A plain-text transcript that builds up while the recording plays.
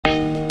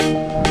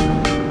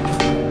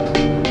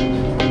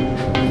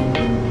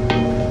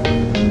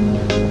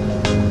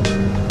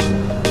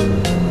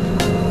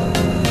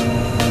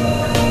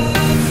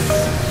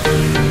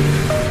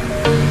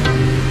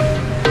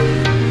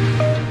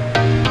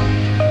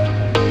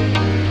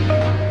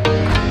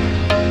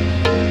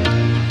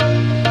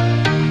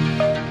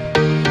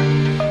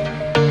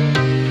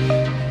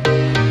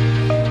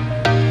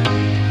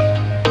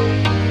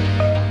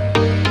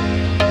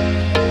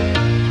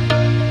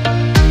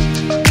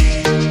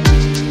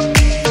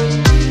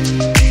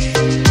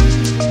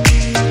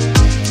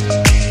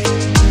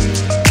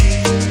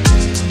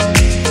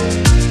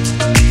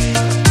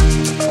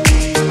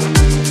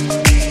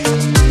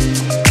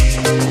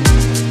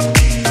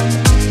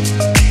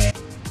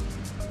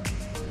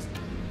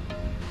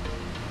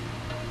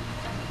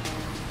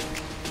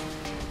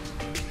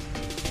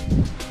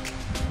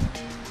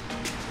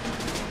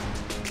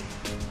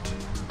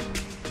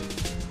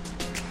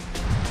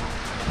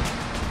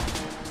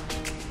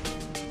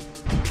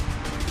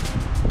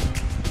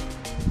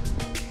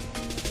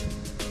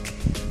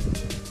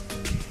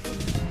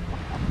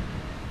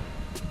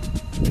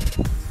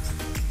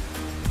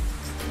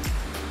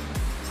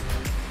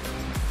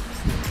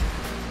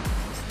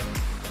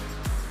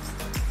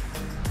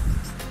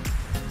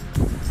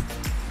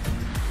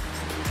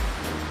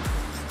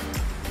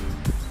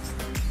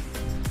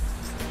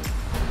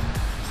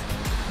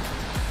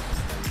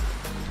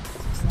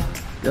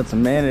Got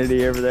some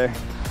manatee over there.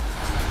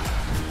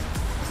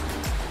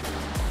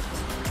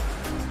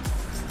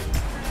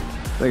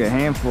 Like a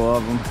handful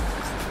of them.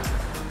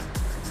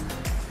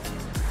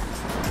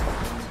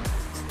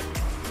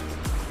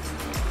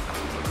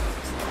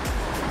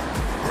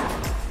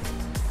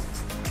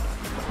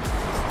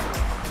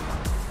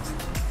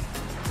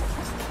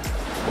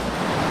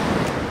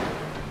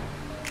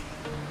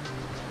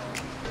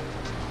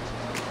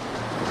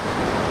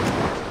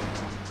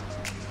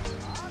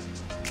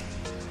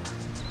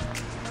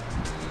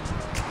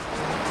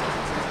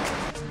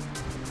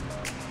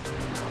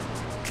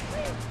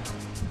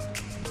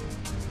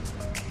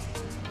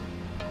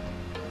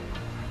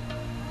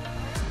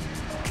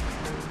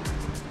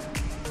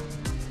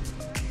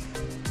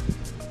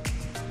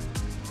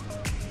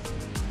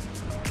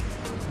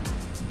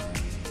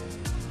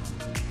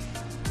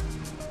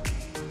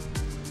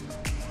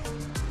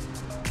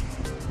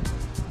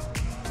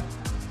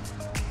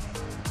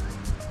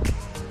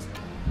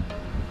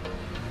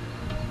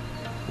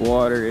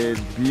 Water is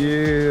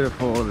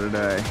beautiful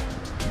today.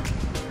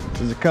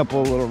 There's a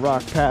couple of little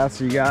rock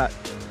paths you got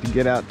to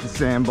get out to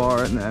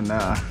Sandbar, and then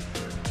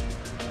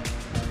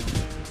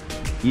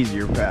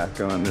easier path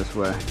going this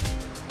way.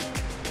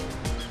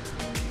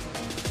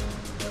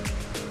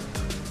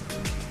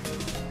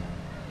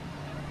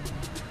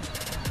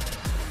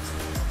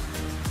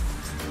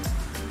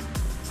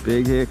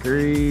 Big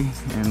Hickory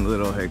and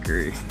Little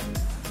Hickory.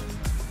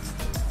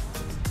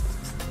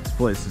 This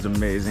place is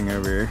amazing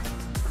over here.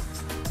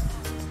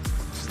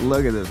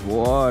 Look at this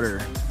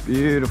water, it's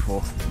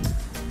beautiful.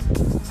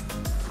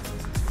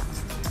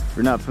 If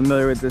you're not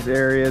familiar with this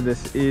area,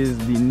 this is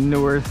the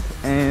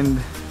north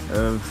end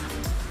of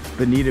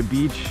Bonita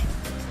Beach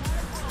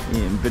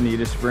in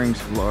Bonita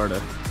Springs,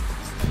 Florida.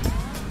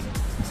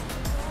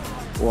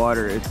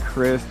 Water is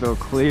crystal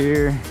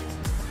clear.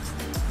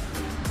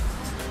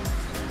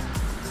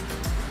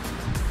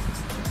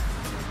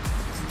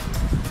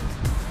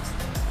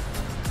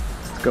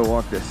 Let's go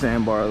walk this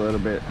sandbar a little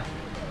bit.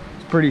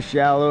 Pretty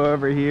shallow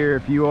over here.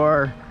 If you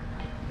are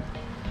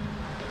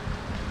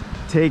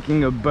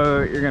taking a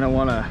boat, you're gonna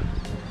want to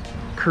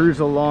cruise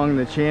along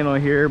the channel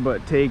here,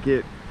 but take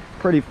it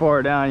pretty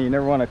far down. You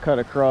never want to cut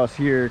across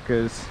here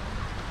because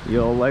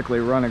you'll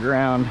likely run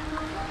aground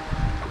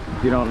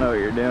if you don't know what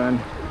you're doing.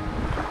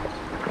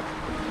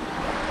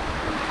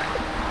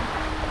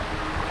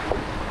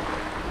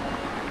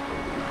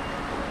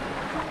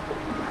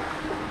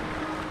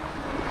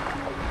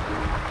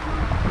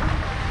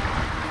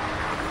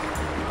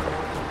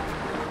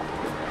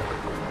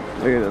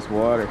 Look at this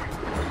water.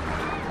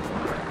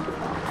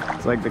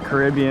 It's like the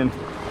Caribbean.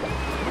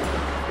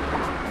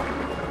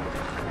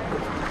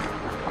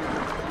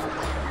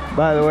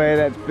 By the way,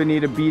 that's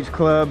Bonita Beach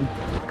Club.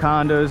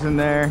 Condos in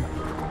there.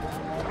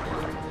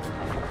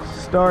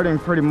 Starting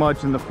pretty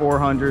much in the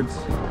 400s.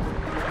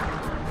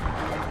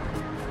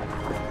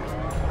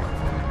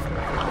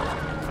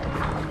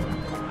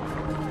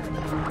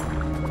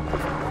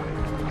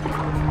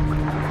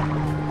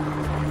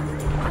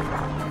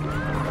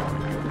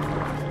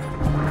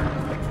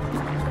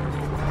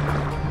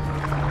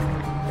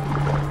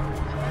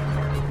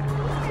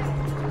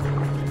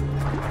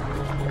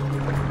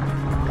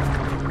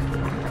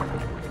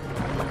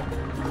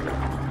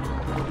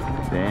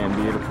 Damn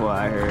beautiful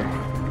out here.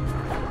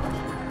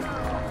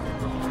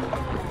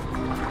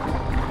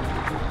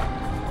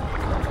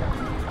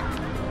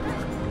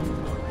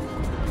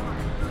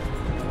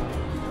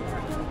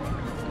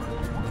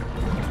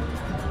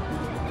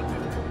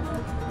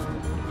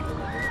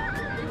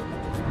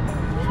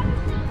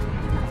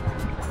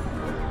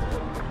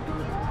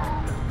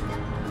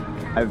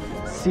 I've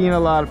seen a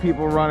lot of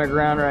people run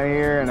aground right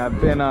here, and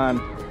I've been on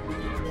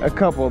a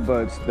couple of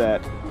boats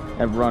that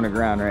have run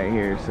aground right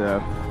here,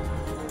 so.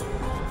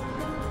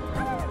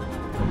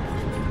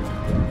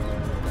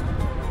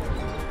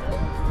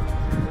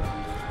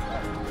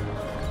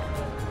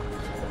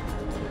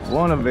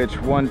 One of which,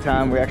 one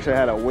time we actually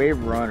had a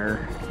wave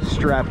runner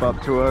strap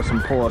up to us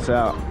and pull us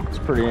out. It's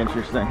pretty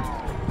interesting.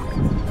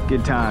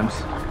 Good times.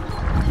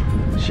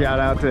 Shout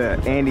out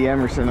to Andy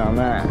Emerson on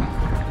that.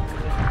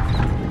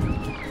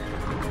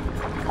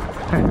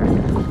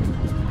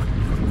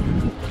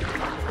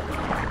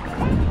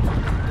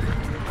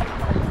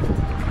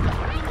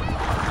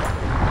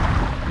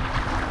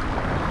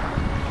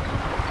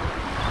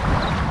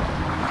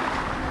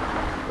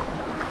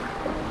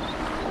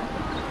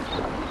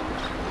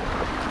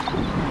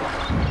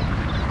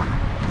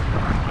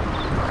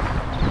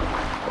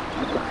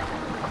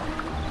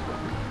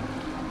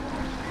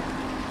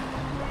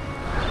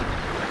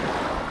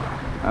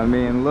 I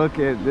mean, look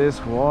at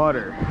this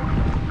water.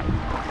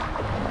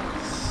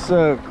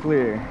 So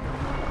clear.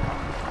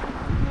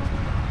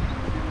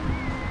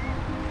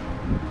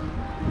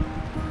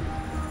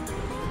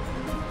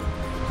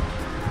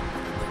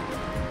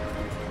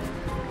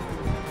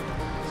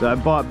 So I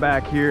bought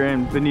back here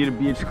in Bonita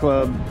Beach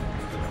Club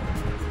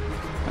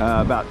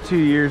about 2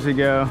 years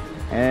ago,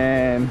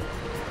 and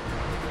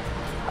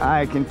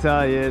I can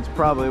tell you it's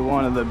probably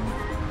one of the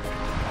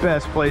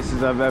best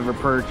places I've ever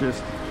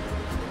purchased.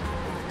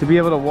 to be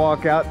able to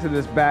walk out to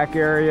this back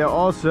area.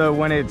 Also,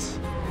 when it's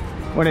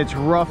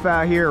rough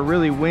out here,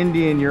 really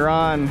windy, and you're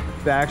on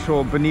the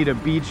actual Bonita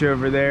Beach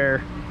over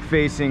there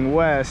facing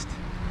west,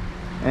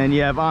 and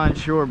you have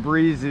onshore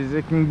breezes,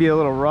 it can be a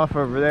little rough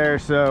over there.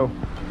 So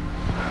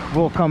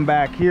we'll come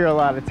back here a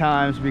lot of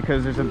times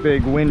because there's a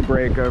big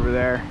windbreak over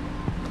there.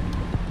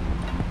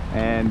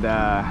 And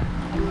a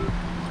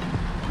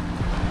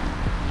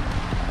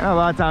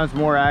lot of times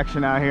more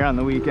action out here on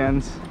the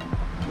weekends.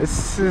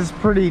 This is a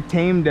pretty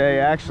tame day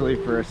actually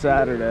for a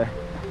Saturday.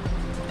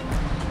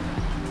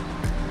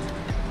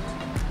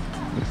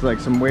 Looks like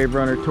some wave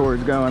runner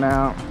tours going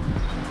out.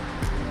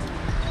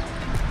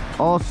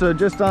 Also,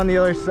 just on the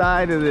other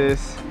side of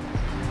this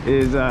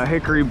is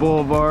Hickory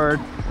Boulevard,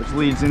 which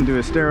leads into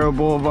Estero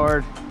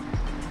Boulevard.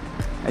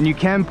 And you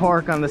can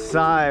park on the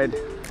side,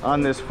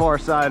 on this far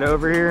side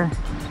over here.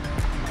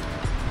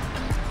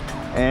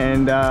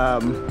 And a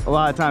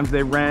lot of times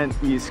they rent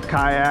these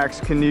kayaks,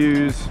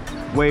 canoes,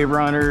 wave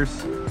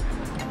runners.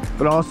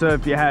 But also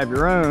if you have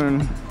your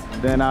own,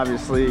 then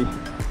obviously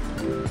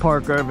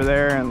park over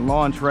there and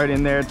launch right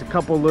in there. It's a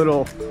couple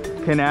little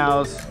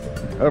canals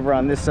over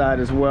on this side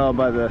as well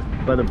by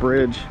the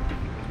bridge.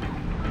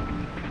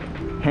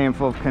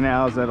 Handful of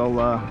canals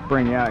that'll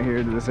bring you out here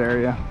to this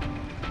area.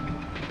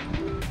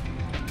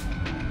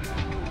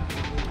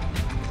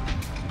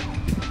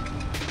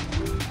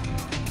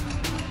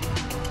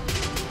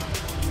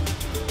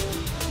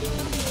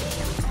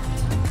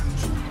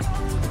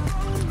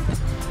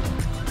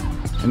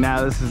 And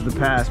now this is the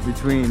pass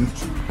between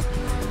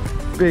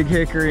Big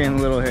Hickory and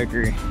Little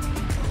Hickory.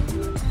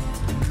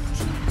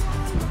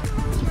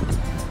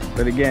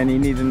 But again, you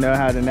need to know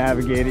how to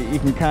navigate it. You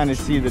can kind of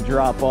see the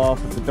drop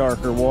off with the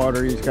darker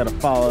water. You just got to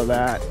follow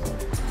that.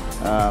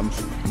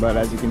 But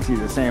as you can see,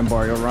 the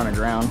sandbar, you'll run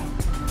aground.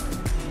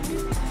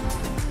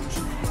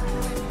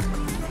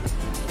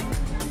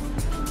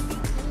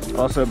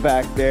 Also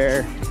back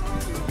there,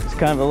 it's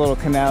kind of a little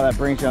canal that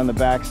brings you on the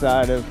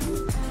backside of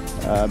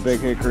Big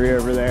Hickory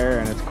over there,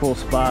 and it's a cool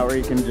spot where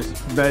you can just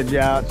veg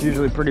out. It's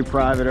usually pretty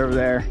private over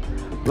there.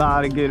 A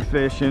lot of good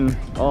fishing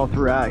all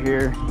throughout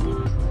here.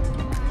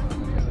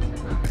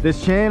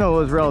 This channel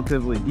is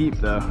relatively deep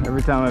though.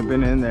 Every time I've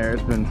been in there,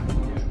 it's been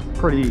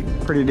pretty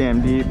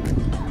damn deep.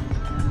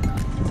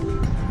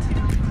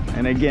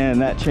 And again,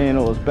 that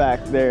channel is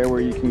back there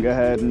where you can go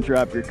ahead and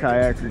drop your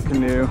kayak or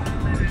canoe,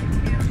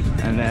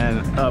 and then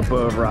up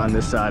over on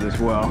this side as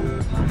well.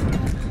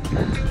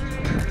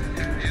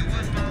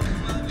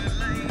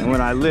 And when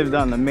I lived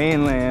on the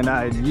mainland,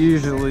 I'd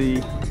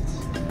usually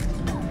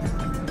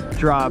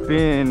drop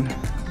in,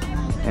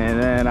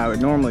 and then I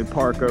would normally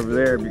park over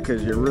there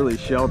because you're really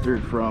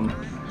sheltered from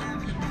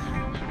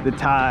the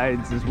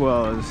tides as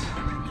well as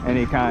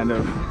any kind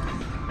of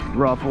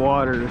rough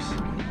waters.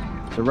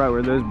 So right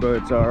where those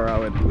boats are, I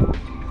would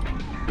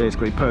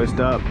basically post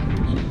up.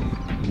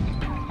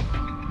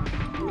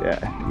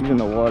 Yeah, even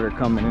the water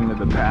coming into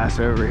the pass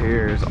over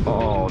here is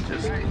all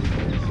just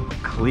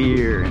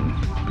clear and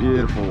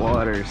beautiful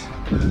waters.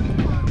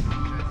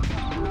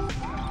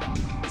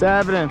 What's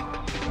happening?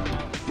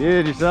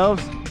 Good,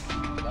 yourselves?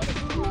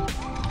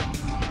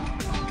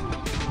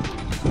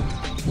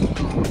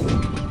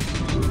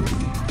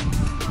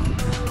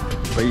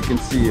 But you can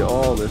see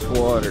all this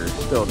water is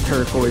still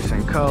turquoise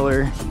in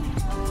color.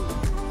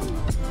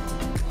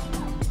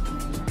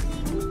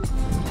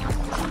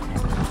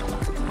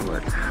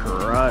 We're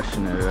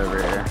crushing it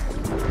over here.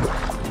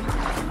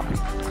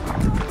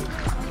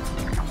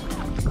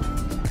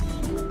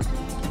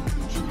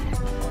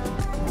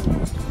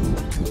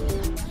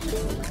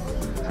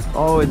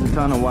 Always a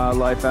ton of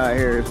wildlife out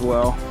here as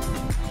well.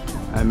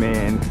 I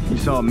mean, you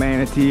saw a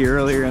manatee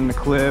earlier in the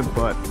clip,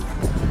 but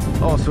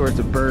all sorts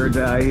of birds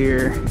out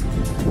here.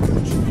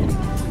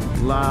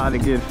 A lot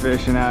of good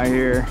fishing out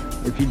here.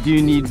 If you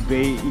do need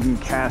bait, you can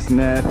cast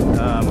net.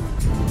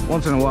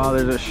 Once in a while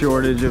there's a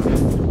shortage of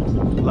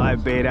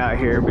live bait out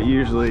here, but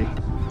usually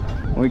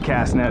when we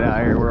cast net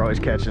out here, we're always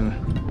catching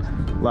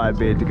live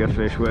bait to go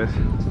fish with.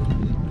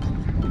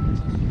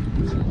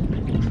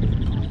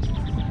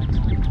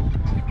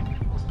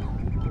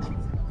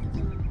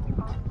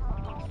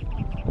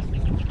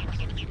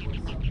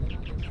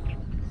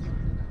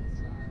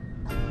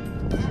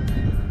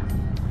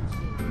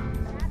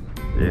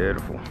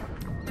 Beautiful.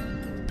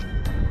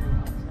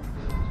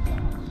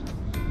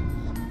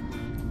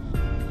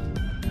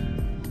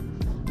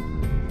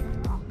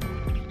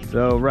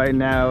 So right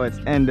now it's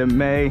end of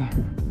May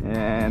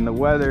and the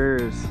weather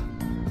is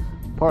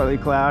partly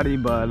cloudy,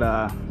 but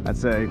I'd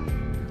say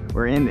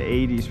we're in the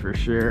 80s for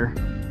sure.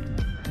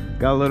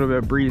 Got a little bit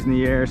of breeze in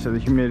the air, so the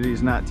humidity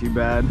is not too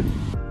bad.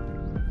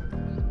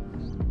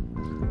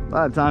 A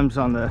lot of times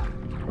on the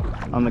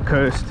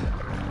coast,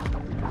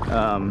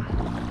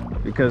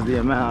 because the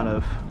amount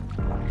of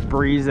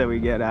breeze that we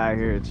get out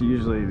here, it's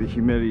usually, the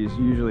humidity is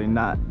usually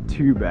not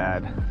too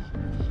bad,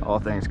 all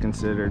things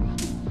considered.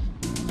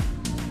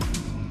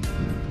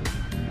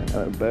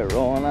 Another boat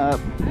rolling up.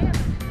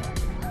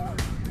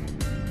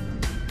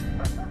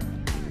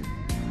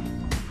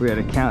 If we had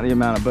to count the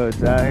amount of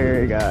boats out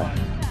here, you got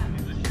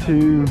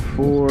 2,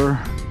 4,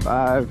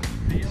 5,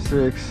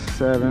 6,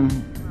 7,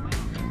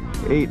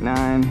 8,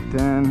 9,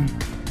 10,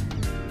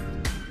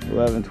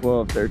 11,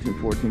 12,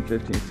 13, 14,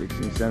 15,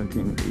 16,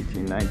 17,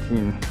 18,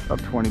 19,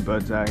 up 20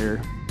 buds out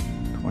here,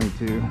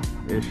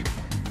 22-ish,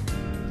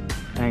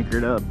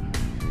 anchored up.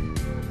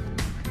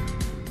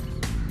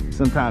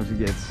 Sometimes it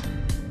gets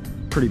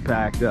pretty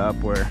packed up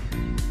where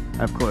I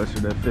have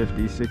closer to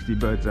 50, 60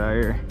 boats out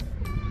here.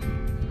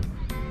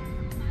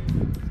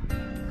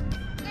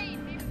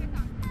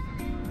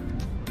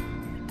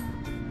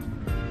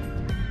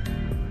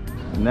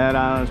 And that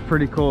island's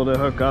pretty cool to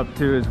hook up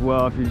to as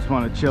well if you just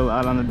want to chill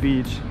out on the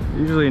beach.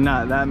 Usually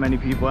not that many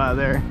people out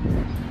there.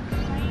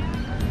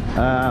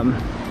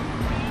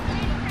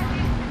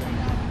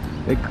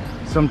 They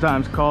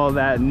sometimes call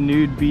that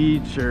nude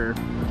beach or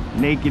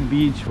naked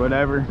beach,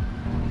 whatever.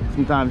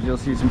 Sometimes you'll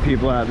see some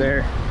people out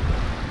there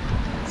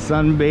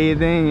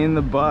sunbathing in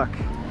the buck.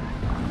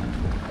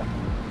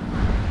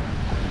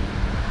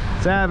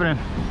 What's happening?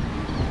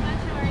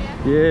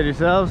 Good,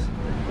 yourselves?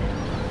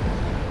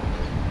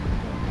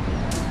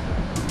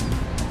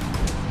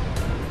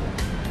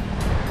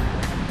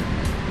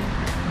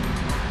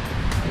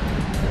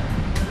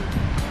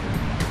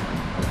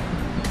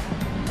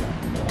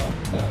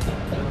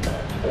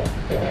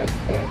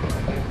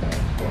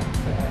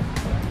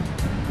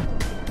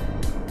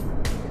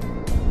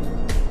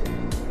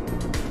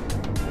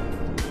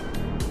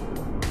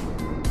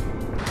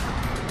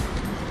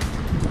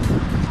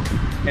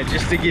 And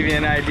just to give you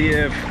an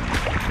idea of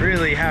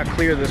really how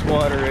clear this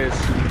water is,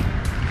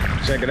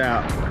 check it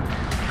out.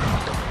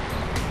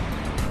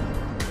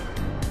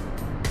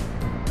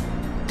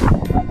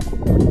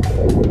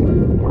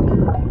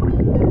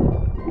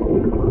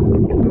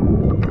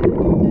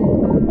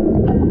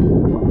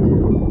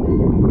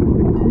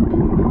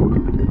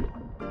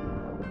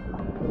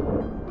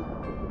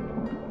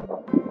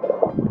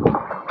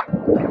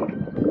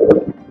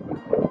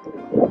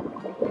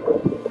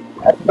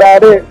 That's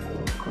about it.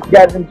 If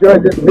you guys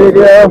enjoyed this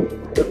video,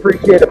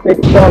 appreciate a big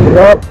thumbs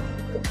up.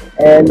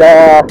 And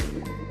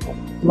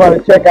if you want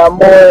to check out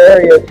more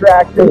area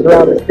attractions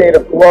around the state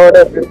of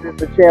Florida, this is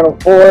the channel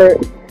for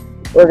it.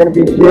 We're going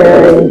to be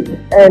sharing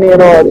any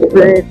and all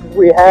experiences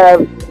we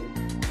have,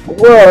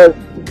 as well as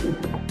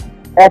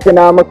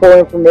economical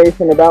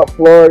information about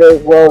Florida,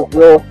 as well as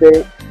real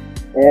estate.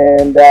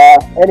 And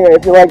anyway,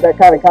 if you like that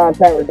kind of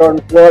content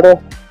regarding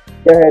Florida,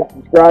 go ahead and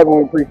subscribe, and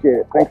we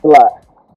appreciate it. Thanks a lot.